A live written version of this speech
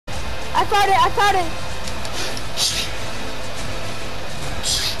I found it. I found it.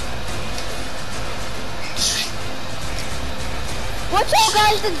 Watch out,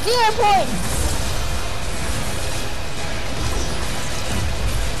 guys! The 0 points.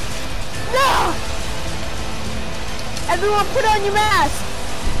 No! Everyone, put on your mask.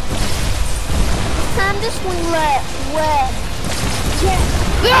 It's time to swing red.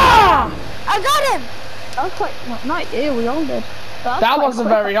 Yeah! I got him. That was quite, not you, we all did. That wasn't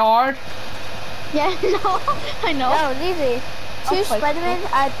very hard. Yeah, no, I know. That was easy. 2 Spider-Man,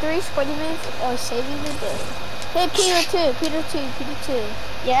 3 Spider-Man saving the day. Hey, Peter 2.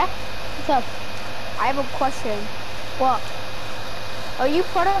 Yeah? What's up? I have a question. What? Are you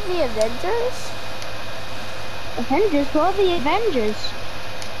part of the Avengers? Avengers? What are the Avengers?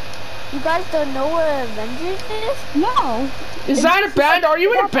 You guys don't know what Avengers is? No. Is that a band? Are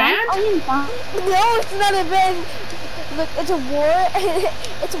you in a band? Are you in a band? No, it's not a band. Look, it's a war.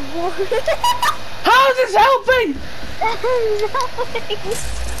 It's a war. How is this helping?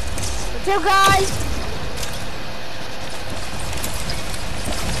 What's up, guys?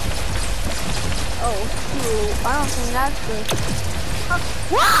 Oh, shoot. I don't think that's good.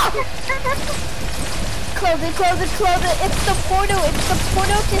 Wow! Close it. It's the portal.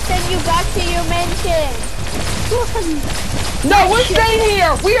 To send you back to your mansion. No, we're staying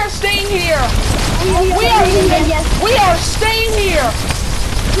here. We are staying here. We are staying here.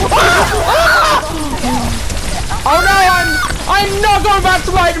 Oh no, I'm not going back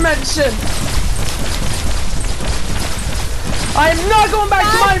to my dimension. I'm not going back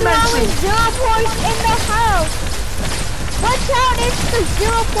to my dimension. 0 points in the house. Watch out, it's the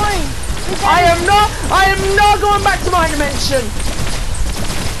 0 points. I am not going back to my dimension.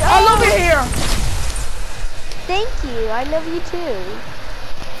 I love it here. Thank you. I love you too.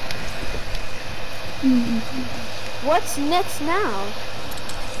 What's next now?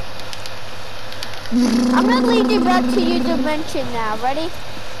 I'm gonna lead you back to your dimension now. Ready?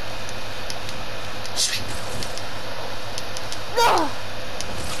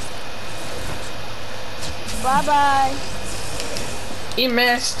 Bye bye. He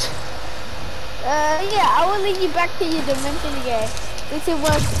missed. Yeah, I will lead you back to your dimension again. This is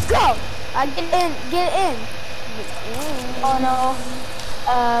what. Go. Get in. Oh no.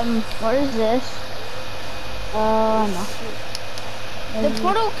 What is this? No. The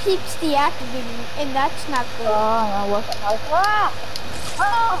portal keeps deactivating, and that's not good. Oh no, what's that? Ah!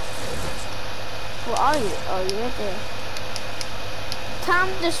 Oh! Where are you? Oh, you're right there.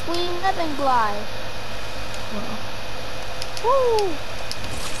 Time to swing up and glide. Woo!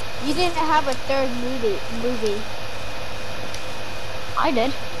 You didn't have a third movie. I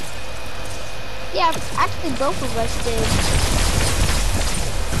did. Yeah, actually both of us did.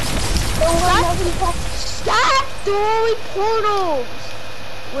 Stop throwing portals!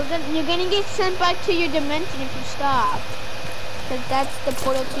 You're gonna get sent back to your dimension if you stop. Because that's the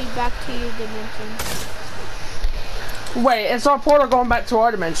portal to back to your dimension. Wait, it's our portal going back to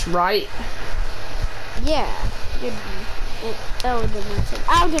our dimension, right? Yeah. Our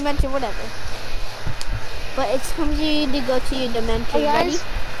dimension, whatever. But it's time for you to go to your dimension. Hey guys, ready?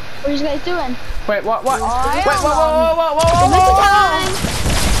 what are you guys doing? Wait, what? Wait, whoa. Dimension time!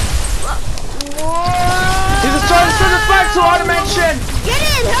 He's just trying to send us back to our dimension! Get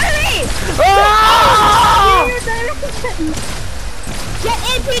in, hurry! Ah! Get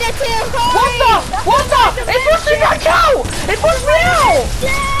in, Peter 2, hurry! What the? It pushed me back out! It pushed me out!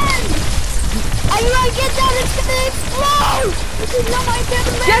 Are you gonna get down? It's gonna explode! This is not my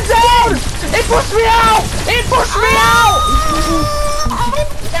dimension! Get down! It pushed me out! It pushed me out!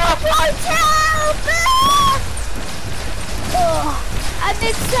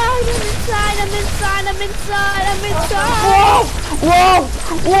 I'm inside! Whoa!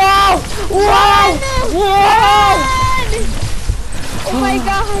 Oh my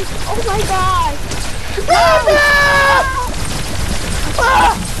god! Get out!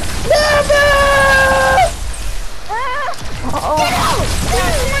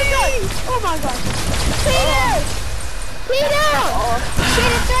 Oh my god! Peter,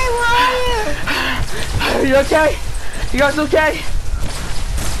 where are you? Are you okay? You guys okay?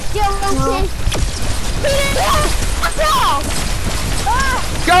 Yo, Peter, no!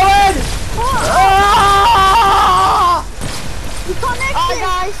 Go in! We can't make it!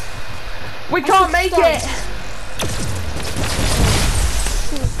 Guys! We can't make it!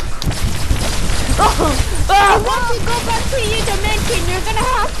 I want to go back to your dimension. You're gonna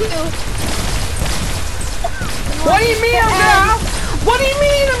have to. What do you mean I'm gonna have? What do you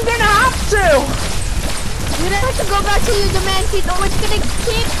mean I'm gonna have to? You're gonna have to go back to your dimension, or it's gonna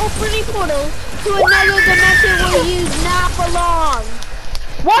keep opening portals to another dimension where you now belong.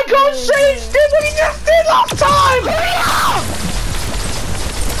 Why can't Sage do what he just did last time? Hurry up!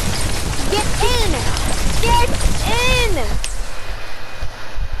 Get in! Get in!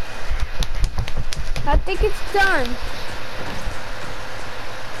 I think it's done.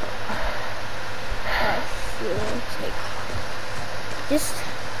 Just,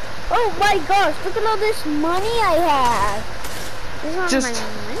 oh my gosh, look at all this money I have. This is not Just my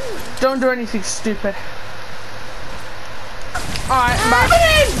money. don't do anything stupid. Alright, I'm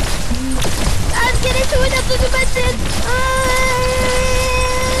in! I'm getting to another dimension.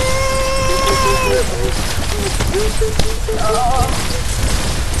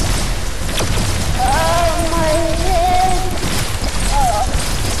 Oh, my head.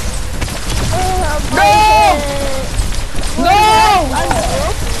 My head. No!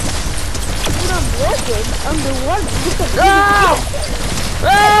 I'm broken. I'm the one. No!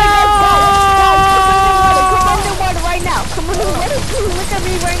 Come underwater right now. Come underwater. Look at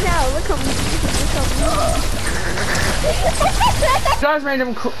me right now. Look at me. You guys made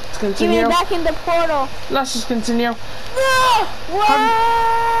him continue. Give me back in the portal. Let's just continue.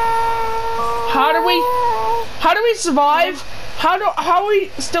 How How do we survive? How are we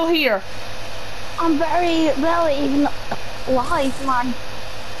still here? I'm barely even alive, man.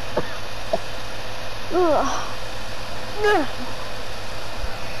 Ugh.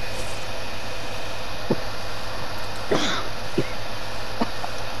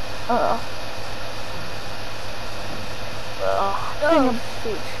 I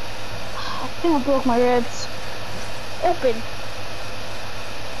think I broke my ribs. Open.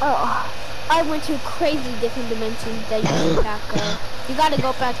 Oh, I went to crazy different dimensions that you can't go. You gotta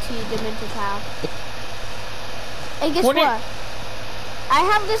go back to your dimension pal. And guess what? I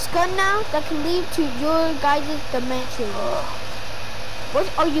have this gun now that can lead to your guys' dimension. What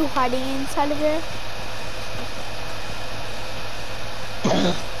are you hiding inside of there?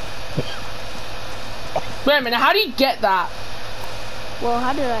 Wait a minute, how do you get that? Well,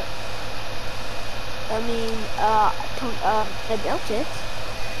 how did I built it.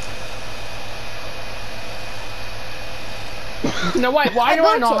 No, wait, why do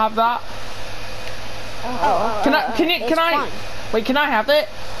I not have that? Can I, wait, can I have it?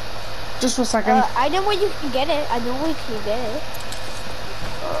 Just for a second. I know where you can get it.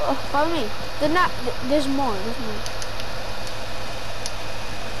 Follow me. There's more.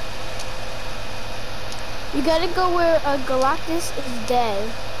 You gotta go where Galactus is dead.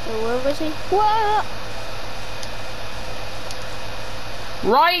 So where was he? What?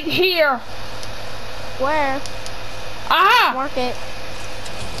 Right here. Where? Aha! Mark it.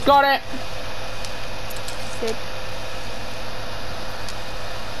 Got it. Good.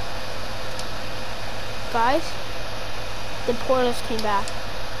 Guys, the portals came back.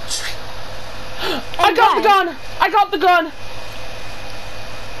 I got the gun! I got the gun!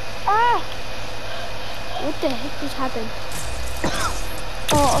 Ah! What the heck just happened?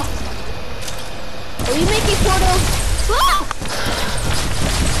 Oh, are you making portals? Ah!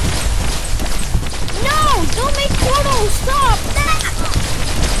 No! Don't make portals! Stop!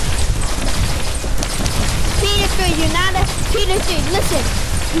 Peter, you're not a... Peter, listen.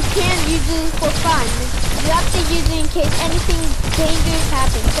 You can't use this for fun. You have to use it in case anything dangerous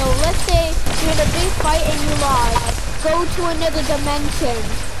happens. So let's say you're in a big fight and you lost. Go to another dimension.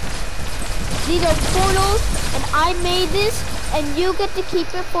 These are portals, and I made this, and you get to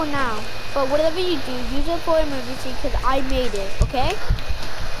keep it for now. But whatever you do, use it for emergency, because I made it, okay?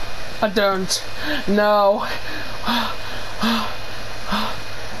 I don't. No.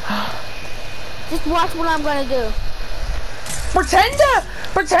 Just watch what I'm gonna do. Pretend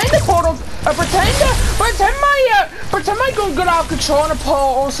my gun got out of control in a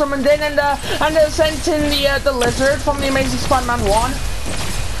portal or something, and sent in the lizard from the Amazing Spider-Man 1.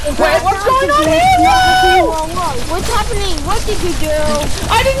 Wait, what's going on here? What's happening? What did you do?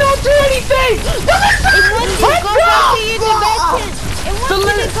 I did not do anything! It wants you to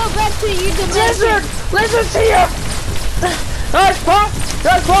go back to your dimension. Lizard's here! Nice pop!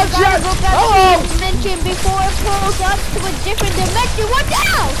 Nice pop, You gotta go back to your dimension before it pulls up to a different dimension. Watch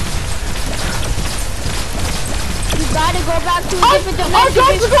out! You gotta go back to a different dimension.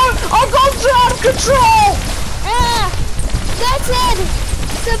 Our guns are out of control! That's it!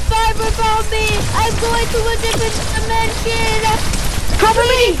 Survivor found me! I'm going to a different dimension! Cover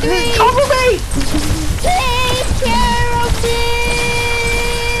me! Cover me! Take care of me!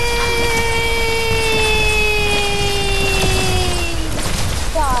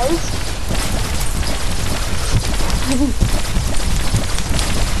 Guys.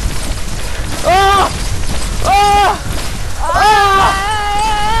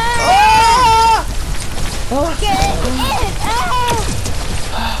 Get in!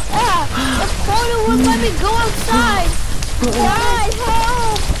 won't let me go outside. Guys,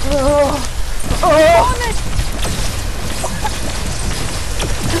 help!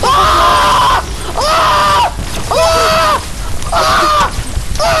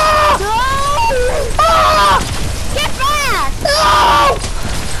 Get back! No!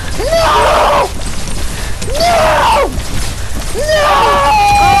 No! No!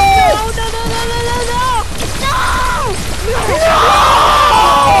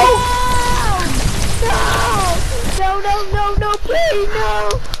 No! No, please, no!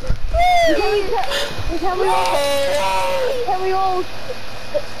 Can we all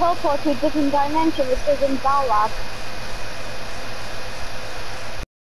teleport to a different dimension, which is in Balak?